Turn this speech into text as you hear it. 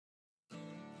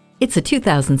It's a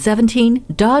 2017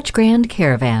 Dodge Grand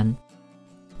Caravan.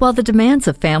 While the demands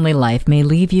of family life may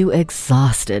leave you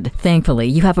exhausted, thankfully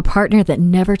you have a partner that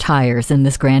never tires in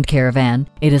this Grand Caravan.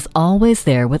 It is always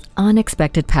there with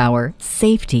unexpected power,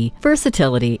 safety,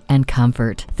 versatility, and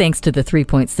comfort. Thanks to the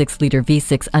 3.6-liter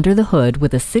V6 under the hood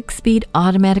with a 6-speed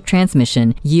automatic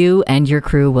transmission, you and your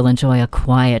crew will enjoy a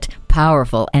quiet,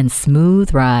 powerful, and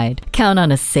smooth ride. Count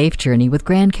on a safe journey with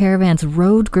Grand Caravan's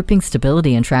road-gripping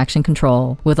stability and traction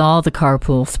control. With all the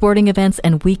carpool, sporting events,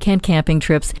 and weekend camping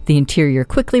trips, the interior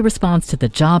quickly responds to the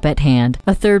job at hand.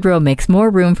 A third row makes more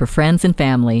room for friends and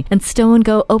family, and Stow &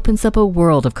 Go opens up a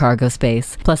world of cargo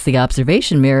space. Plus, the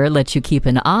observation mirror lets you keep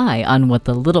an eye on what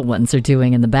the little ones are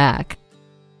doing in the back.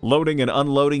 Loading and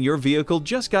unloading your vehicle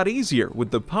just got easier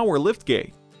with the power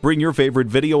liftgate. Bring your favorite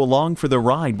video along for the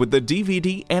ride with the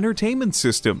DVD entertainment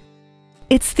system.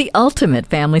 It's the ultimate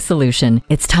family solution.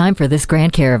 It's time for this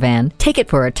Grand Caravan. Take it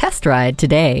for a test ride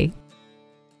today.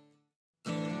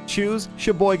 Choose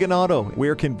Sheboygan Auto.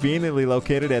 We're conveniently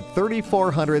located at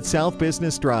 3400 South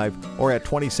Business Drive or at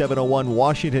 2701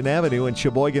 Washington Avenue in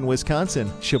Sheboygan, Wisconsin.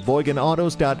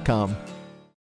 SheboyganAutos.com.